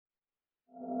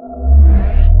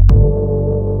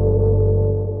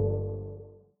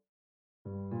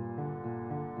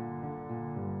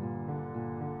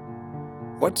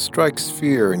What strikes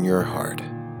fear in your heart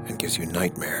and gives you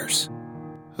nightmares?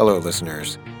 Hello,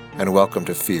 listeners, and welcome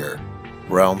to Fear,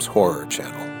 Realm's horror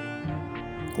channel.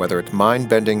 Whether it's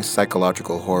mind-bending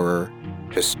psychological horror,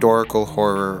 historical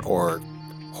horror, or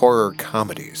horror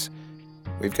comedies,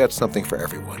 we've got something for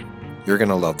everyone. You're going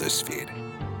to love this feed,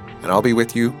 and I'll be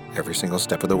with you every single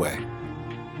step of the way.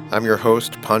 I'm your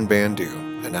host, Pun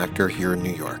Bandu, an actor here in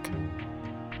New York.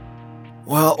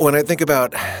 Well, when I think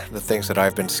about the things that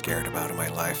I've been scared about in my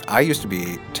life, I used to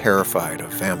be terrified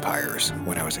of vampires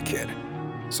when I was a kid.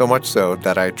 So much so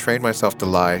that I trained myself to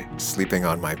lie sleeping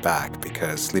on my back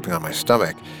because sleeping on my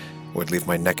stomach would leave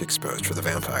my neck exposed for the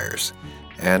vampires.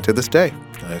 And to this day,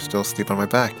 I still sleep on my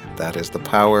back. That is the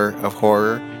power of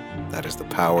horror. That is the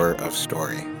power of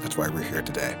story. That's why we're here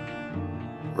today.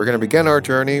 We're going to begin our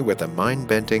journey with a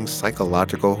mind-bending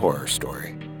psychological horror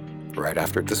story, right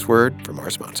after this word from our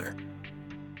sponsor.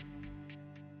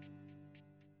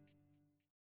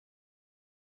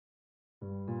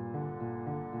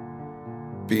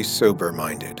 Be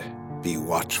sober-minded, be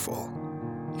watchful.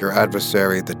 Your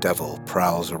adversary, the devil,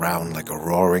 prowls around like a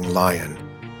roaring lion,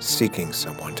 seeking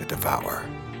someone to devour.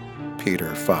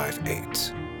 Peter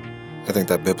 5:8. I think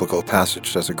that biblical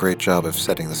passage does a great job of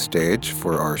setting the stage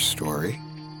for our story.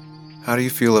 How do you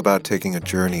feel about taking a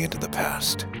journey into the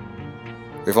past?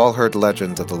 We've all heard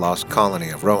legends of the lost colony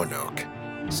of Roanoke,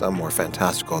 some more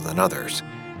fantastical than others.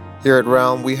 Here at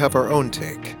Realm, we have our own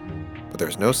take, but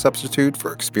there's no substitute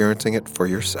for experiencing it for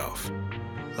yourself.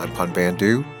 I'm Pun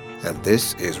Bandu, and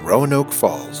this is Roanoke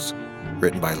Falls,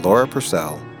 written by Laura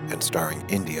Purcell and starring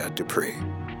India Dupree.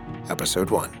 Episode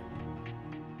 1.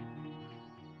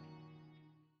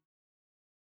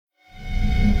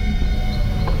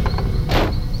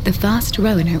 The vast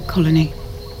Roanoke colony,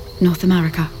 North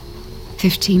America,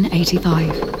 1585.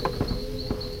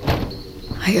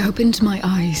 I opened my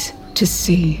eyes to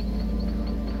see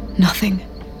nothing.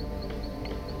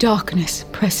 Darkness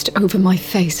pressed over my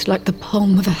face like the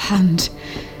palm of a hand.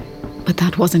 But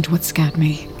that wasn't what scared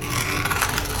me.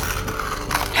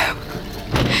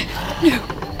 No,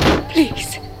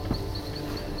 please.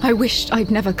 I wished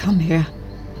I'd never come here.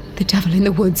 The devil in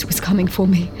the woods was coming for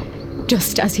me,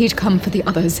 just as he'd come for the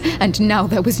others, and now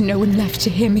there was no one left to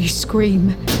hear me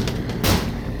scream.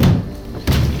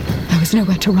 There was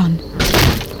nowhere to run.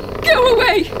 Go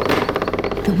away!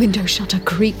 The window shutter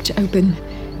creaked open.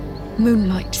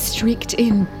 Moonlight streaked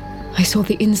in. I saw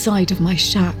the inside of my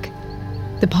shack,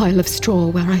 the pile of straw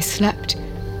where I slept,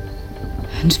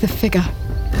 and the figure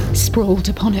sprawled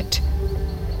upon it.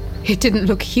 It didn't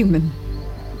look human.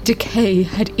 Decay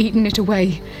had eaten it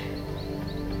away,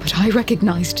 but I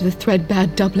recognized the threadbare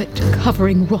doublet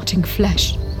covering rotting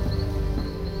flesh.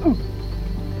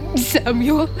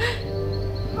 Samuel?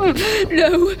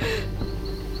 No.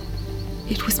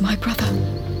 It was my brother.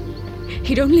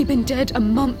 He'd only been dead a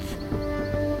month.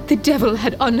 The devil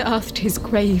had unearthed his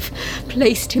grave,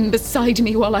 placed him beside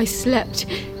me while I slept.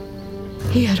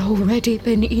 He had already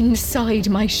been inside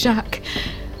my shack.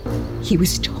 He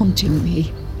was taunting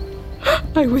me.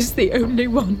 I was the only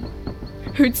one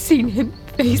who'd seen him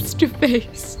face to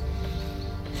face.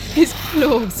 His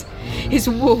claws, his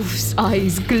wolf's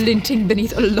eyes glinting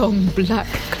beneath a long black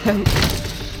cloak.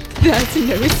 There's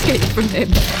no escape from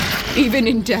him, even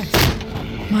in death.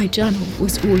 My journal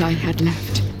was all I had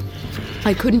left.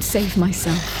 I couldn't save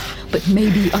myself, but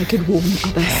maybe I could warn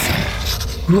others.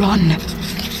 Run.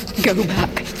 Go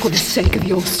back for the sake of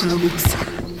your souls.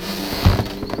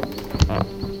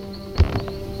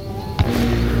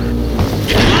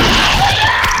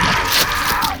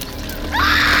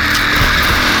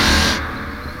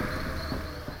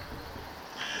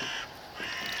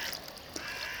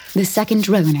 The second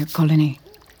Roanoke colony,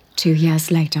 2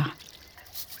 years later.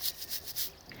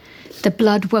 The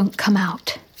blood won't come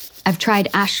out. I've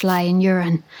tried ashlie and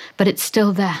urine, but it's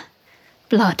still there.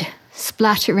 Blood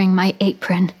splattering my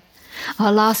apron.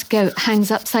 Our last goat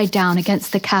hangs upside down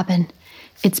against the cabin,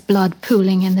 its blood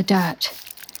pooling in the dirt.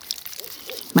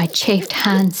 My chafed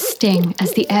hands sting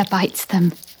as the air bites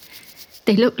them.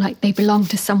 They look like they belong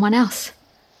to someone else.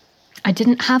 I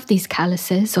didn't have these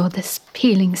calluses or this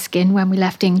peeling skin when we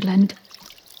left England.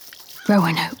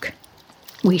 Roanoke.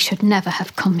 We should never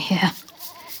have come here.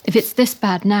 If it's this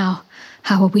bad now,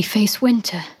 how will we face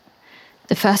winter?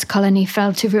 The first colony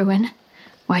fell to ruin.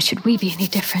 Why should we be any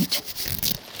different?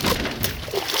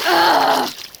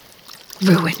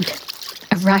 Ruined.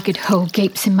 A ragged hole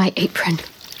gapes in my apron.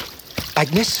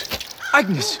 Agnes?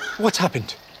 Agnes, what's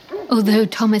happened? Although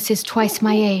Thomas is twice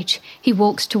my age, he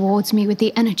walks towards me with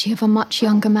the energy of a much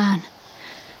younger man.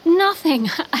 Nothing.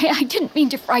 I didn't mean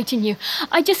to frighten you.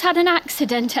 I just had an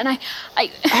accident and I...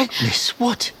 Agnes,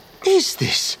 what is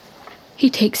this? He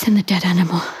takes in the dead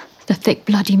animal, the thick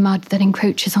bloody mud that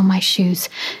encroaches on my shoes.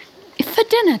 For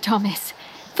dinner, Thomas,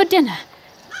 for dinner.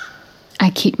 I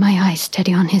keep my eyes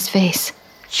steady on his face.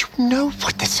 You know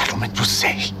what the settlement will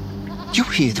say. You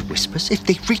hear the whispers. If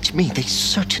they reach me, they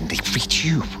certainly reach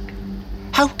you.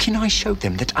 How can I show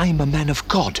them that I am a man of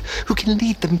God who can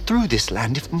lead them through this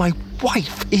land if my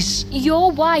wife is...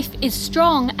 Your wife is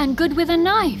strong and good with a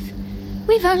knife.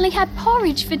 We've only had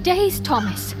porridge for days,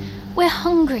 Thomas. We're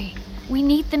hungry. We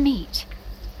need the meat.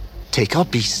 Take our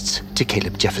beasts to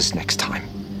Caleb Jeffers next time.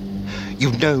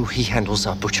 You know he handles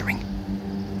our butchering.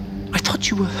 I thought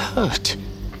you were hurt.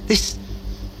 This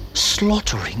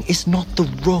slaughtering is not the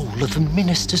role of a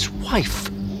minister's wife.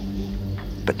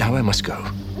 But now I must go.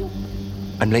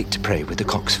 I'm late to pray with the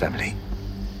Cox family.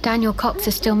 Daniel Cox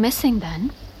is still missing,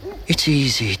 then? It's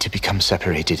easy to become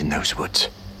separated in those woods.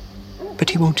 But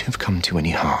he won't have come to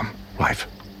any harm, wife.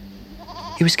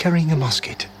 He was carrying a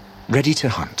musket, ready to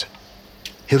hunt.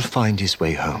 He'll find his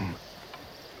way home.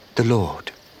 The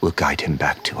Lord will guide him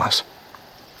back to us.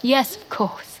 Yes, of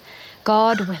course.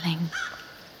 God willing.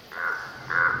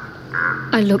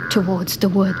 I look towards the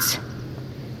woods.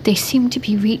 They seem to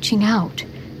be reaching out,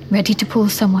 ready to pull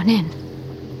someone in.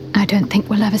 I don't think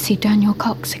we'll ever see Daniel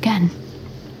Cox again.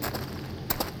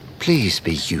 Please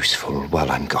be useful while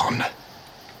I'm gone.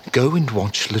 Go and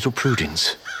watch little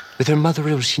Prudence. With her mother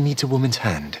ill, she needs a woman's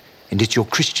hand, and it's your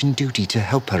Christian duty to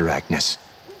help her, Agnes.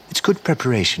 It's good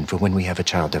preparation for when we have a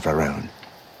child of our own.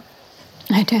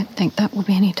 I don't think that will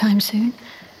be any time soon.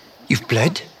 You've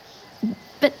bled?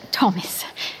 But, Thomas,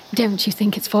 don't you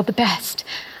think it's for the best?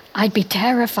 I'd be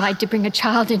terrified to bring a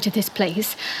child into this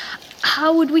place.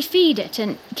 How would we feed it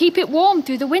and keep it warm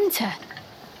through the winter?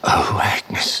 Oh,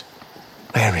 Agnes,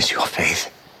 where is your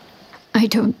faith? I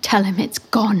don't tell him it's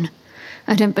gone.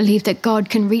 I don't believe that God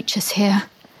can reach us here.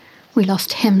 We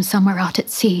lost him somewhere out at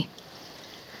sea.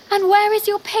 And where is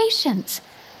your patience?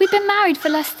 We've been married for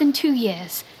less than 2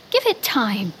 years. Give it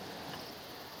time.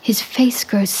 His face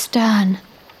grows stern.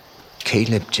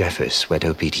 Caleb Jeffers wed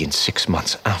obedience 6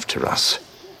 months after us.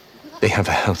 They have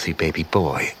a healthy baby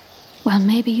boy. Well,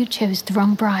 maybe you chose the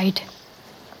wrong bride.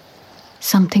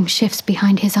 Something shifts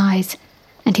behind his eyes,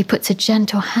 and he puts a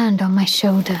gentle hand on my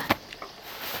shoulder.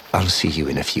 I'll see you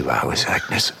in a few hours,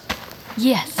 Agnes.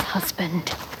 Yes, husband.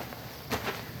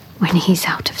 When he's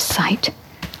out of sight,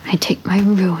 I take my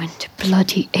ruined,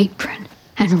 bloody apron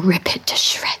and rip it to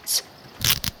shreds.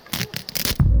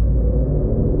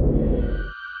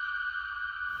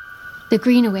 The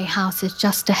Greenaway house is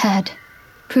just ahead.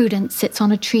 Prudence sits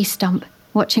on a tree stump,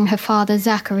 watching her father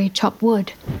Zachary chop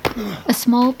wood. A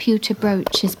small pewter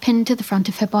brooch is pinned to the front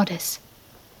of her bodice.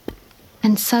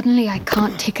 And suddenly I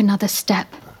can't take another step.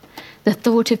 The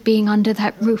thought of being under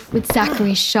that roof with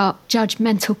Zachary's sharp,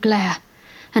 judgmental glare.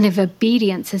 And if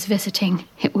obedience is visiting,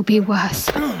 it will be worse.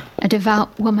 A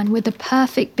devout woman with a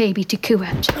perfect baby to coo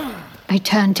at. I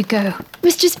turn to go.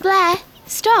 Mistress Blair,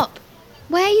 stop.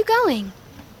 Where are you going?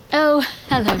 Oh,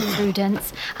 hello,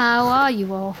 Prudence. How are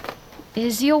you all?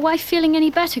 Is your wife feeling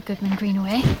any better, Goodman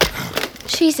Greenaway?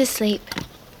 She's asleep.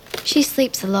 She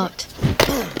sleeps a lot.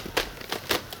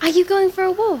 Are you going for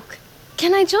a walk?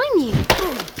 Can I join you?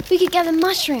 We could gather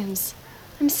mushrooms.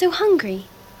 I'm so hungry.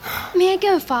 May I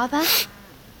go, Father?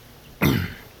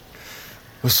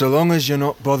 Well, so long as you're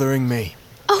not bothering me.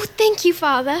 Oh, thank you,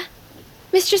 Father.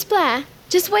 Mistress Blair,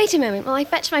 just wait a moment while I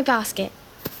fetch my basket.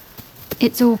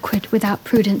 It's awkward without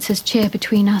Prudence's cheer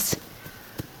between us.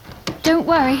 Don't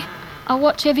worry. I'll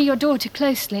watch over your daughter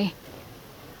closely.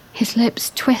 His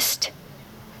lips twist.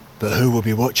 But who will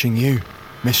be watching you,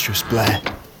 Mistress Blair?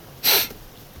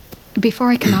 Before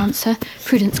I can answer,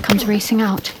 Prudence comes racing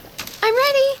out. I'm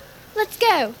ready. Let's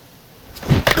go.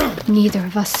 Neither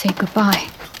of us say goodbye.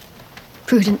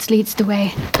 Prudence leads the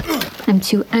way. I'm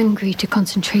too angry to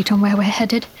concentrate on where we're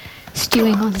headed,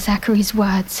 stewing on Zachary's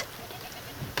words.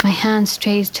 My hand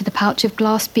strays to the pouch of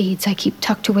glass beads I keep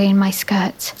tucked away in my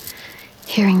skirts.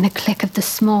 Hearing the click of the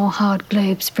small, hard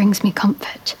globes brings me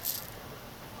comfort.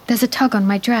 There's a tug on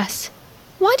my dress.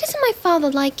 Why doesn't my father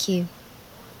like you?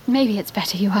 Maybe it's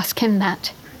better you ask him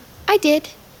that. I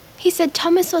did. He said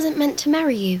Thomas wasn't meant to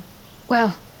marry you.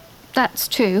 Well, that's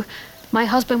true. My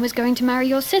husband was going to marry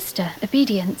your sister,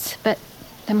 Obedience, but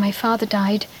then my father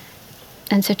died,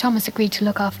 and Sir Thomas agreed to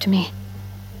look after me.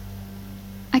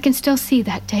 I can still see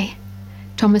that day.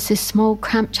 Thomas's small,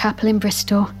 cramped chapel in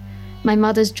Bristol. My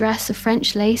mother's dress of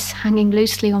French lace hanging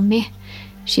loosely on me.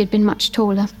 She had been much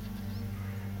taller.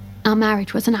 Our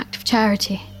marriage was an act of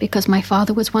charity because my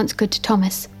father was once good to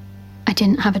Thomas. I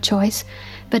didn't have a choice,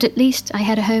 but at least I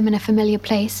had a home in a familiar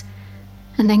place.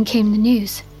 And then came the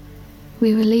news.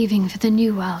 We were leaving for the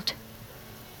New World.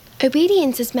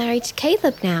 Obedience is married to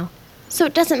Caleb now, so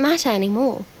it doesn't matter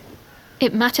anymore.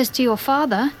 It matters to your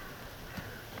father.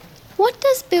 What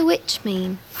does bewitch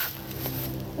mean?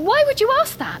 Why would you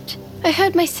ask that? I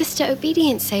heard my sister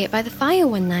Obedience say it by the fire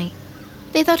one night.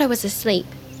 They thought I was asleep,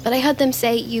 but I heard them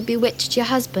say you bewitched your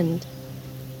husband.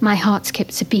 My heart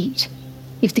skips a beat.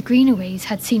 If the Greenaways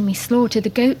had seen me slaughter the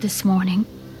goat this morning...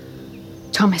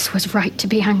 Thomas was right to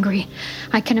be angry.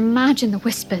 I can imagine the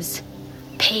whispers.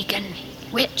 Pagan,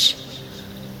 witch.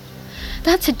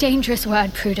 That's a dangerous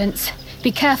word, Prudence.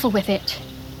 Be careful with it.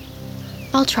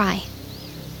 I'll try.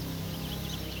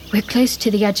 We're close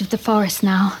to the edge of the forest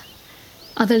now.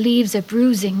 Other leaves are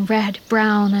bruising red,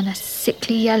 brown, and a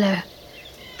sickly yellow.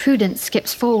 Prudence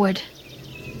skips forward.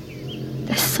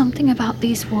 There's something about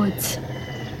these woods.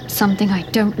 Something I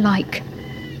don't like.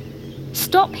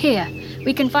 Stop here.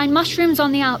 We can find mushrooms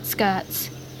on the outskirts.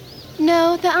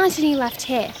 No, there aren't any left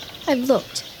here. I've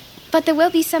looked. But there will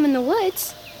be some in the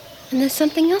woods. And there's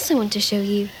something else I want to show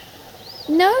you.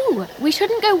 No, we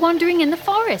shouldn't go wandering in the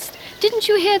forest. Didn't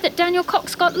you hear that Daniel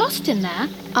Cox got lost in there?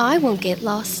 I won't get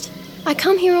lost. I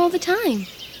come here all the time.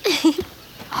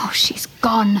 Oh, she's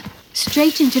gone.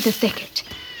 Straight into the thicket.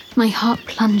 My heart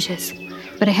plunges,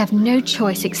 but I have no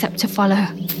choice except to follow.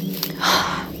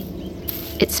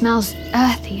 It smells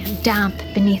earthy and damp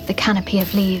beneath the canopy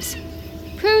of leaves.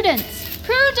 Prudence!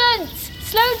 Prudence!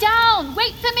 Slow down!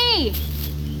 Wait for me!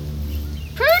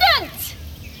 Prudence!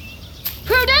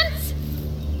 Prudence!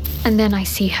 And then I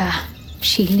see her.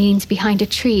 She leans behind a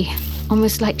tree,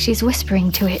 almost like she's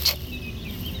whispering to it.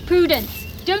 Prudence,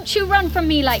 don't you run from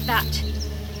me like that.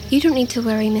 You don't need to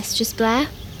worry, Mistress Blair.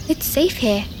 It's safe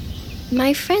here.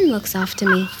 My friend looks after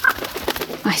me.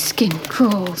 My skin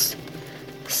crawls.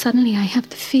 Suddenly I have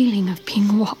the feeling of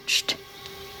being watched.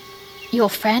 Your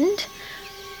friend?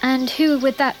 And who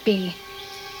would that be?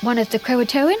 One of the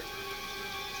Croatoan?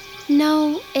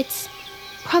 No, it's...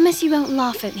 Promise you won't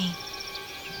laugh at me.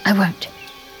 I won't.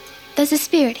 There's a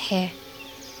spirit here.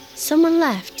 Someone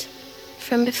left.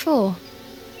 From before.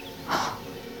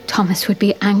 Thomas would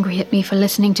be angry at me for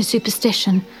listening to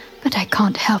superstition, but I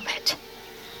can't help it.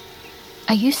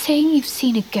 Are you saying you've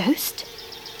seen a ghost?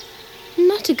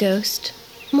 Not a ghost.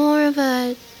 More of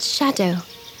a shadow.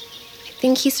 I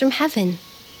think he's from heaven.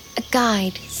 A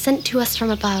guide sent to us from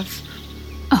above.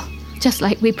 Oh, just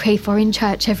like we pray for in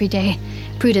church every day.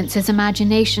 Prudence's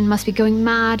imagination must be going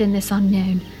mad in this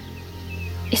unknown.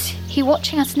 Is he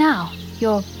watching us now?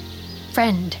 Your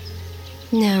friend?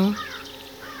 No.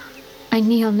 I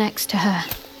kneel next to her.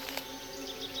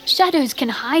 Shadows can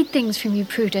hide things from you,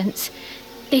 Prudence.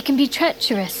 They can be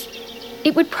treacherous.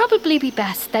 It would probably be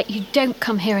best that you don't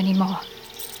come here anymore.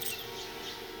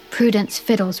 Prudence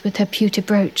fiddles with her pewter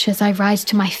brooch as I rise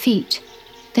to my feet.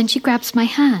 Then she grabs my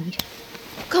hand.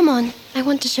 Come on, I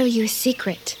want to show you a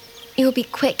secret. It will be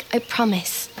quick, I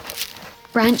promise.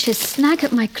 Branches snag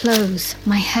at my clothes,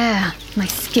 my hair, my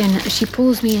skin as she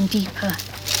pulls me in deeper.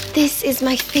 This is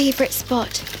my favorite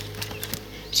spot.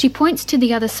 She points to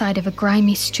the other side of a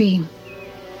grimy stream.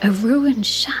 A ruined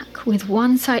shack with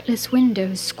one sightless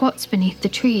window squats beneath the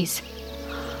trees.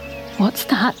 What's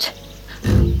that?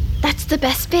 That's the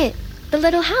best bit. The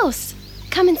little house.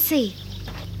 Come and see.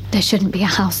 There shouldn't be a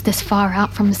house this far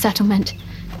out from the settlement.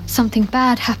 Something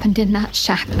bad happened in that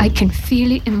shack. I can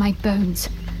feel it in my bones.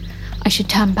 I should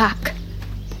turn back,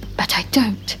 but I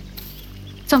don't.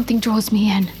 Something draws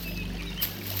me in.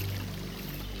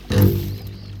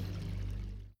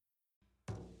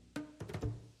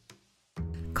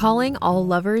 Calling all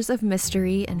lovers of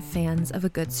mystery and fans of a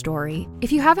good story.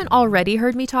 If you haven't already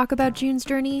heard me talk about June's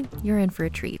Journey, you're in for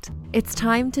a treat. It's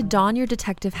time to don your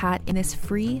detective hat in this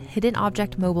free hidden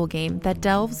object mobile game that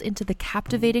delves into the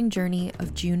captivating journey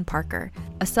of June Parker,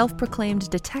 a self-proclaimed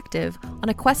detective on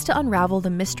a quest to unravel the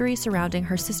mystery surrounding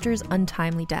her sister's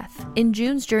untimely death. In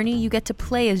June's Journey, you get to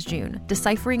play as June,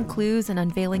 deciphering clues and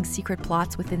unveiling secret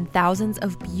plots within thousands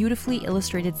of beautifully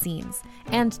illustrated scenes.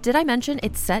 And did I mention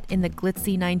it's set in the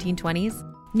glitzy 1920s?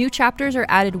 New chapters are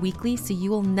added weekly, so you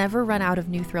will never run out of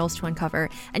new thrills to uncover,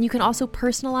 and you can also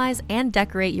personalize and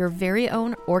decorate your very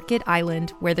own Orchid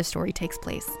Island where the story takes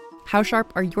place. How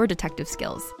sharp are your detective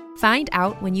skills? Find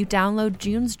out when you download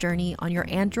June's Journey on your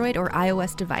Android or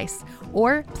iOS device,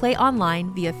 or play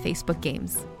online via Facebook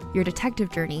Games. Your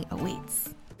detective journey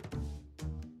awaits.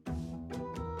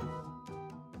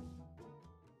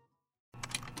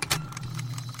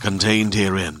 Contained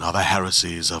herein are the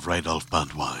heresies of Radolf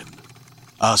Burntwine,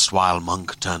 erstwhile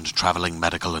monk turned traveling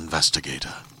medical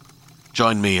investigator.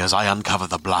 Join me as I uncover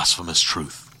the blasphemous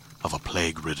truth of a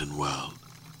plague-ridden world,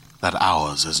 that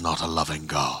ours is not a loving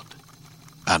God,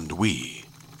 and we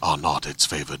are not its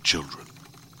favored children.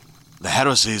 The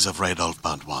Heresies of Radolf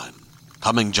Buntwine,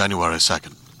 coming January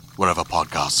 2nd, wherever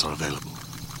podcasts are available.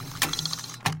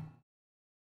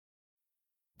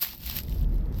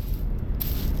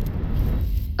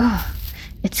 Oh,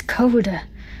 it's colder,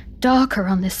 darker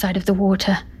on this side of the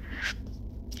water.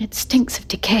 It stinks of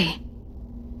decay.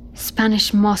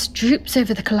 Spanish moss droops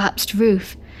over the collapsed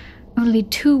roof. Only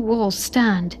 2 walls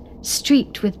stand,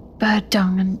 streaked with bird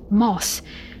dung and moss.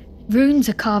 Runes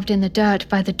are carved in the dirt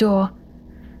by the door.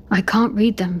 I can't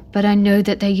read them, but I know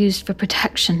that they're used for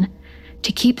protection,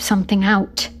 to keep something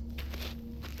out.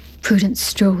 Prudence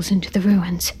strolls into the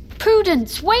ruins.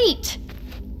 Prudence, wait!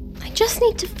 I just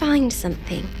need to find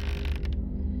something.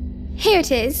 Here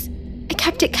it is. I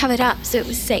kept it covered up so it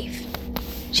was safe.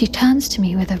 She turns to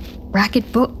me with a ragged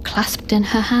book clasped in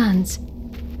her hands.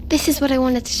 This is what I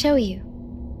wanted to show you.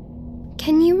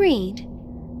 Can you read?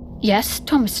 Yes,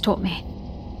 Thomas taught me.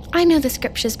 I know the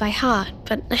scriptures by heart,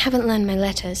 but I haven't learned my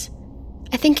letters.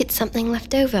 I think it's something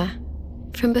left over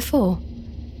from before.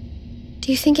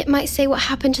 Do you think it might say what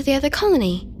happened to the other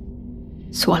colony?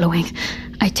 Swallowing,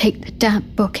 I take the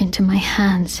damp book into my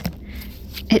hands.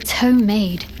 It's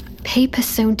homemade, paper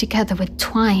sewn together with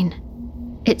twine.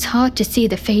 It's hard to see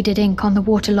the faded ink on the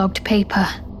waterlogged paper.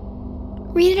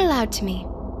 Read it aloud to me.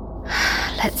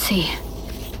 Let's see.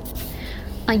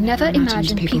 I never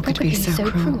imagined people could be so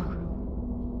cruel.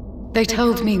 They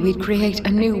told me we'd create a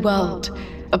new world,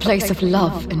 a place of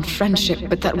love and friendship,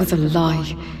 but that was a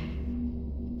lie.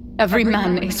 Every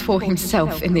man is for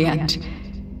himself in the end.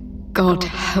 God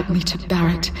help me to bear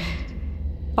it.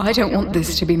 I don't want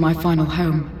this to be my final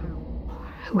home.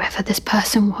 Whoever this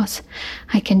person was,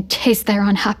 I can taste their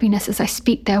unhappiness as I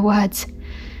speak their words.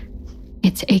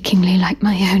 It's achingly like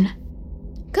my own.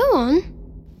 Go on.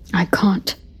 I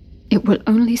can't. It will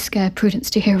only scare Prudence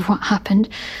to hear of what happened,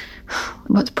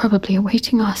 what's probably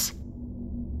awaiting us.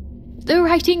 The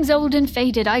writing's old and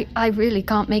faded. I really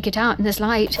can't make it out in this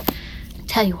light.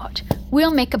 Tell you what,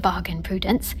 we'll make a bargain,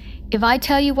 Prudence. If I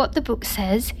tell you what the book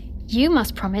says, you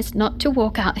must promise not to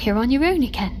walk out here on your own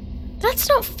again. That's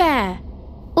not fair.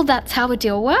 Well, that's how a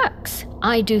deal works.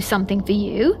 I do something for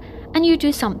you, and you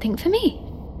do something for me.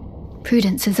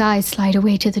 Prudence's eyes slide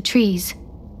away to the trees.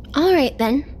 All right,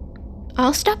 then.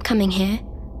 I'll stop coming here.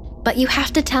 But you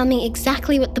have to tell me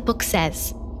exactly what the book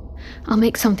says. I'll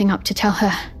make something up to tell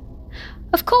her.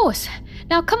 Of course.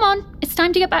 Now come on, it's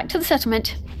time to get back to the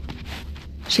settlement.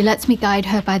 She lets me guide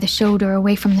her by the shoulder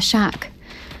away from the shack.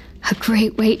 A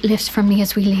great weight lifts from me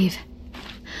as we leave.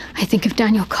 I think of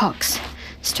Daniel Cox,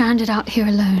 stranded out here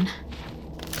alone.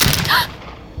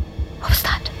 What was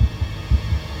that?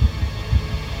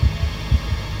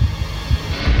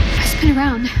 I spin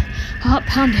around, heart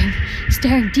pounding,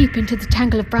 staring deep into the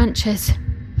tangle of branches.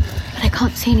 But I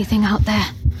can't see anything out there.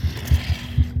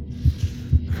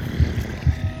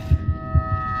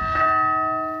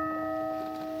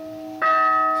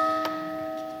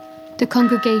 The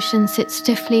congregation sits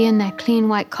stiffly in their clean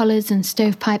white collars and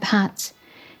stovepipe hats.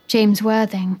 James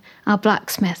Worthing, our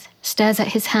blacksmith, stares at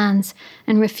his hands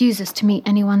and refuses to meet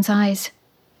anyone's eyes.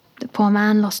 The poor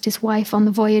man lost his wife on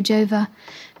the voyage over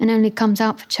and only comes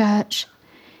out for church.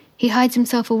 He hides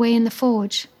himself away in the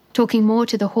forge, talking more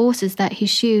to the horses that he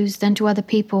shoes than to other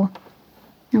people.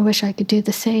 I wish I could do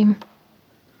the same.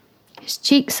 His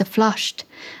cheeks are flushed,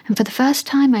 and for the first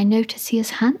time I notice he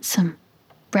is handsome.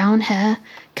 Brown hair,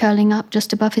 curling up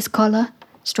just above his collar,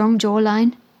 strong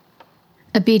jawline.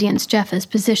 Obedience Jeffers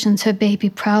positions her baby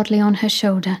proudly on her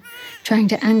shoulder, trying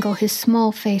to angle his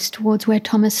small face towards where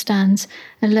Thomas stands,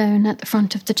 alone at the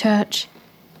front of the church.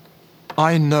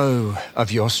 I know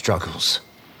of your struggles.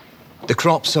 The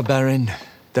crops are barren,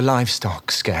 the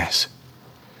livestock scarce.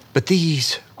 But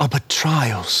these are but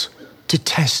trials to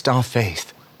test our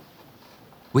faith.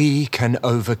 We can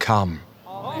overcome.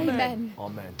 Amen.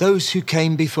 Those who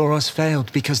came before us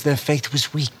failed because their faith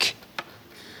was weak.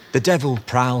 The devil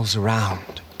prowls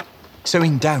around,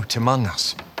 sowing doubt among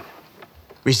us.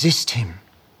 Resist him,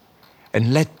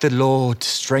 and let the Lord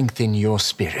strengthen your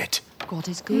spirit. God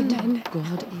is good. Amen.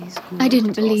 God is good. I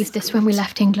didn't believe this when we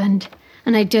left England,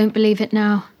 and I don't believe it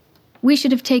now. We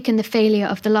should have taken the failure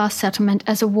of the last settlement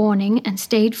as a warning and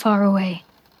stayed far away.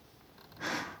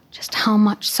 Just how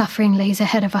much suffering lays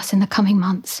ahead of us in the coming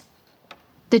months.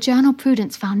 The journal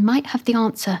Prudence found might have the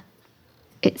answer.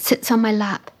 It sits on my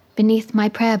lap, beneath my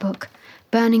prayer book,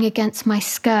 burning against my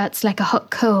skirts like a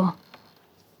hot coal.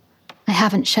 I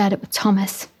haven't shared it with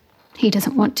Thomas. He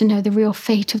doesn't want to know the real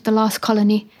fate of the last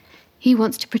colony. He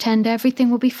wants to pretend everything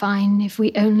will be fine if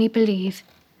we only believe.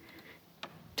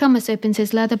 Thomas opens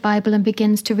his leather Bible and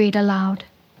begins to read aloud.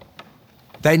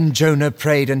 Then Jonah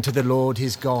prayed unto the Lord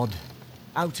his God,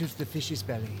 out of the fish's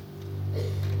belly.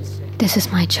 This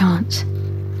is my chance.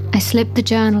 I slip the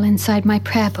journal inside my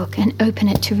prayer book and open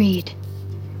it to read.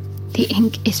 The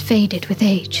ink is faded with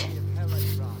age.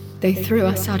 They threw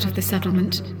us out of the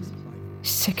settlement.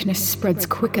 Sickness spreads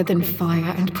quicker than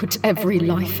fire and puts every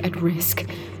life at risk.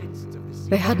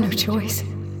 They had no choice.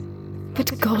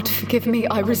 But God forgive me,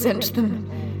 I resent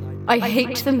them. I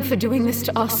hate them for doing this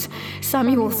to us.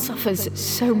 Samuel suffers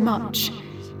so much.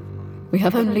 We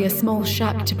have only a small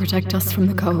shack to protect us from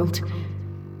the cold.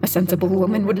 A sensible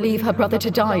woman would leave her brother to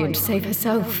die and save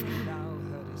herself.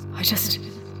 I just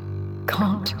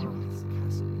can't.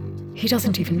 He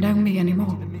doesn't even know me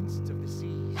anymore.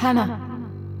 Hannah,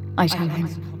 I tell him.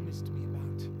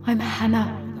 I'm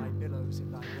Hannah.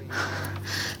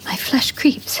 My flesh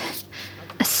creeps.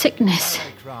 A sickness.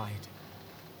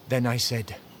 Then I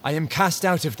said, I am cast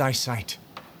out of thy sight.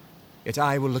 Yet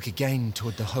I will look again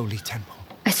toward the holy temple.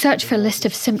 I search for a list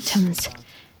of symptoms.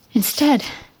 Instead,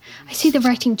 I see the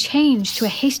writing change to a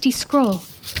hasty scroll.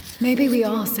 Maybe we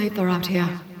are safer out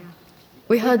here.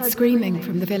 We heard screaming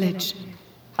from the village.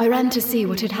 I ran to see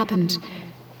what had happened.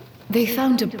 They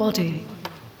found a body.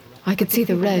 I could see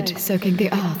the red soaking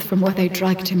the earth from where they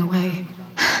dragged him away.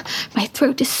 My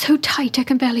throat is so tight I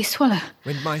can barely swallow.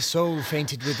 When my soul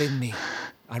fainted within me,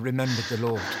 I remembered the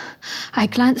Lord. I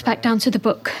glance back down to the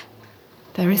book.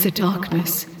 There is a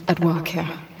darkness at work here.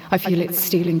 I feel it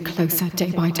stealing closer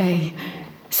day by day.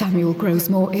 Samuel grows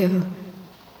more ill.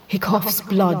 He coughs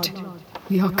blood.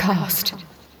 We are cursed.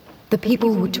 The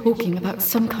people were talking about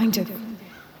some kind of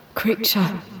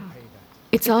creature.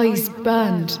 Its eyes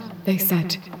burned, they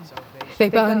said. They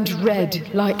burned red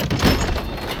like...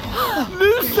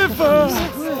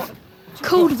 Lucifer!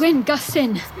 Cold wind gusts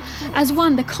in. As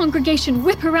one, the congregation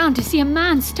whip around to see a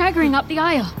man staggering up the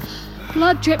aisle.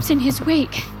 Blood drips in his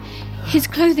wake. His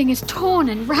clothing is torn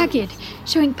and ragged,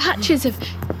 showing patches of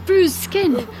bruised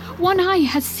skin. One eye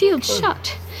has sealed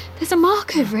shut. There's a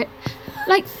mark over it,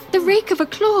 like the rake of a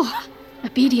claw.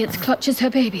 Obedience clutches her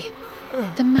baby.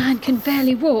 The man can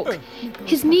barely walk.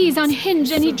 His knees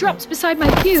unhinge and he drops beside my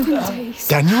pew.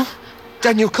 Daniel?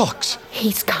 Daniel Cox.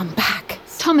 He's come back.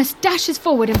 Thomas dashes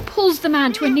forward and pulls the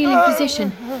man to a kneeling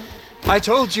position. I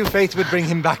told you Faith would bring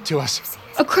him back to us.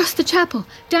 Across the chapel,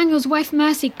 Daniel's wife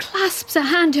Mercy clasps a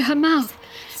hand to her mouth.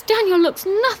 Daniel looks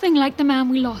nothing like the man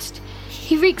we lost.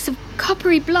 He reeks of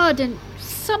coppery blood and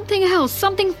something else,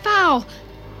 something foul.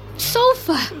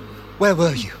 Sulfur! Where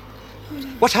were you?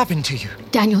 What happened to you?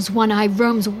 Daniel's one eye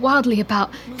roams wildly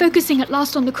about, focusing at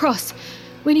last on the cross.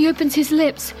 When he opens his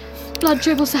lips, blood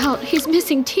dribbles out, his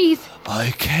missing teeth.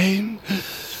 I came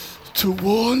to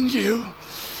warn you.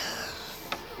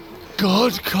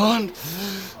 God can't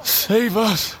save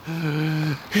us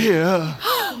here.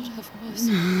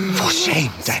 For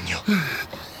shame, Daniel.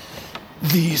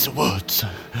 These woods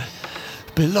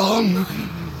belong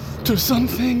to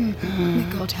something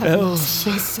God have else.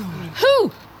 mercy, his soul.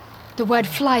 Who? The word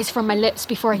flies from my lips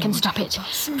before I can stop it.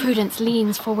 Prudence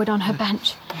leans forward on her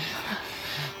bench.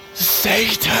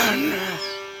 Satan!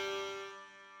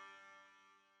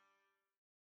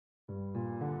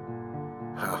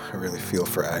 I really feel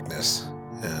for Agnes,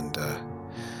 and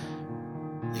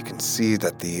you can see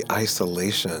that the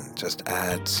isolation just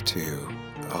adds to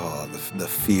the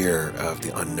fear of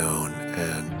the unknown,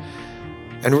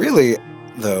 and really,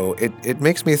 though, it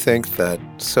makes me think that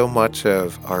so much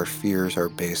of our fears are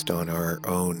based on our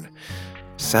own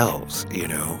selves,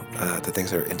 the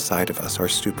things that are inside of us, our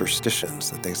superstitions,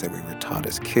 the things that we were taught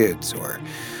as kids, or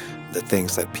the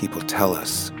things that people tell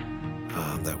us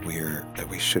that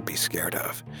we should be scared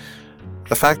of.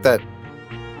 The fact that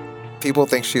people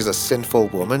think she's a sinful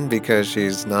woman because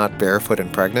she's not barefoot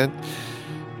and pregnant,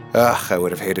 I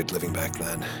would have hated living back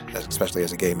then, especially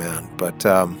as a gay man. But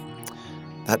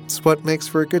that's what makes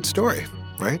for a good story,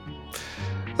 right?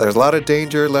 There's a lot of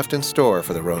danger left in store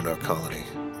for the Roanoke colony.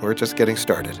 We're just getting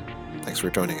started. Thanks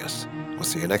for joining us. We'll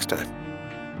see you next time.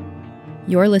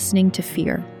 You're listening to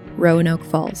Fear, Roanoke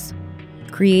Falls.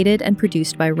 Created and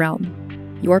produced by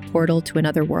Realm, your portal to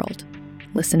another world.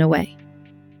 Listen away.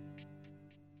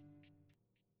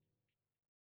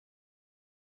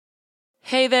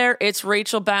 Hey there, it's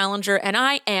Rachel Ballinger, and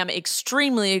I am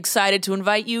extremely excited to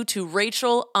invite you to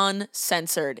Rachel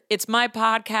Uncensored. It's my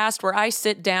podcast where I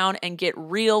sit down and get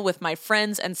real with my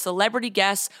friends and celebrity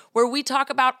guests, where we talk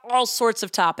about all sorts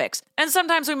of topics. And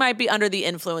sometimes we might be under the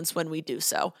influence when we do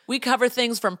so. We cover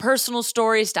things from personal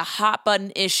stories to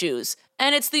hot-button issues.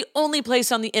 And it's the only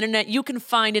place on the internet you can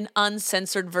find an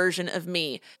uncensored version of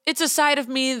me. It's a side of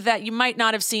me that you might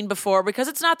not have seen before because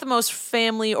it's not the most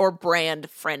family or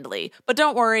brand friendly. But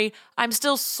don't worry, I'm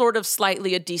still sort of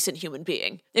slightly a decent human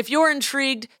being. If you're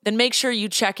intrigued, then make sure you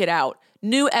check it out.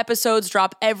 New episodes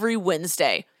drop every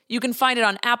Wednesday. You can find it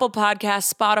on Apple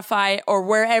Podcasts, Spotify, or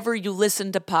wherever you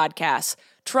listen to podcasts.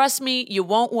 Trust me, you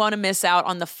won't want to miss out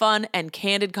on the fun and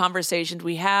candid conversations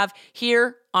we have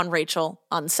here on Rachel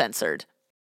Uncensored.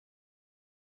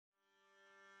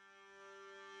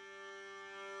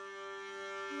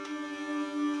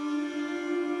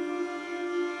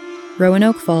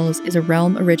 Roanoke Falls is a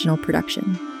Realm original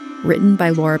production, written by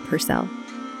Laura Purcell,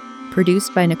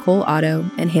 produced by Nicole Otto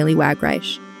and Haley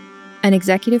Wagreich, and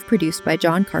executive produced by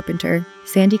John Carpenter,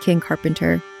 Sandy King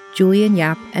Carpenter, Julian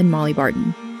Yap, and Molly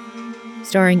Barton.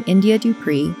 Starring India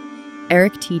Dupree,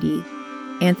 Eric Teedy,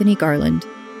 Anthony Garland,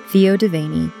 Theo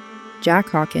Devaney, Jack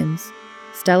Hawkins,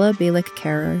 Stella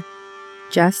Balick-Carer,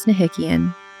 Jess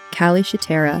Nahikian, Callie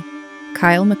Shatera,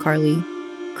 Kyle McCarley,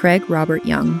 Craig Robert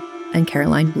Young, and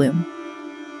Caroline Bloom.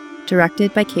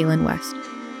 Directed by Kaylin West.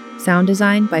 Sound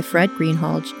design by Fred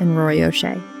Greenhalgh and Rory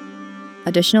O'Shea.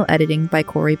 Additional editing by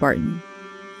Corey Barton.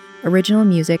 Original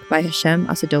music by Hashem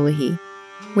Asadolahi,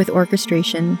 with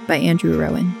orchestration by Andrew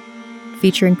Rowan.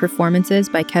 Featuring performances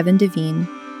by Kevin Devine,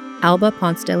 Alba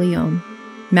Ponce de Leon,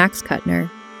 Max Kuttner,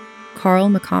 Carl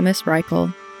McComas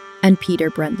Reichel, and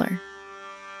Peter Brendler.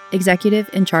 Executive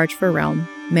in charge for Realm,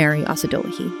 Mary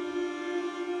Asadolahi.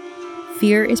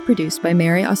 Fear is produced by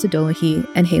Mary Asadolahi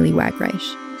and Haley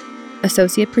Wagreich.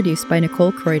 Associate produced by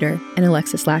Nicole Kreuter and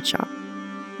Alexis Latshaw.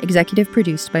 Executive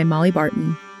produced by Molly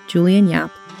Barton, Julian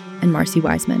Yap, and Marcy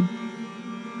Wiseman.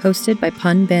 Hosted by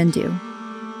Pun Bandu.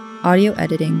 Audio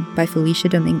editing by Felicia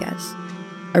Dominguez.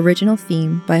 Original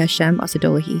theme by Hashem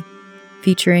Asadolahi,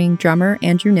 featuring drummer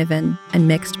Andrew Niven and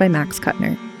mixed by Max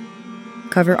Kuttner.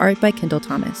 Cover art by Kendall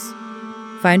Thomas.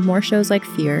 Find more shows like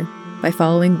Fear by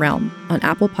following Realm on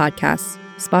Apple Podcasts,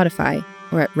 Spotify,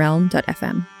 or at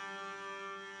realm.fm.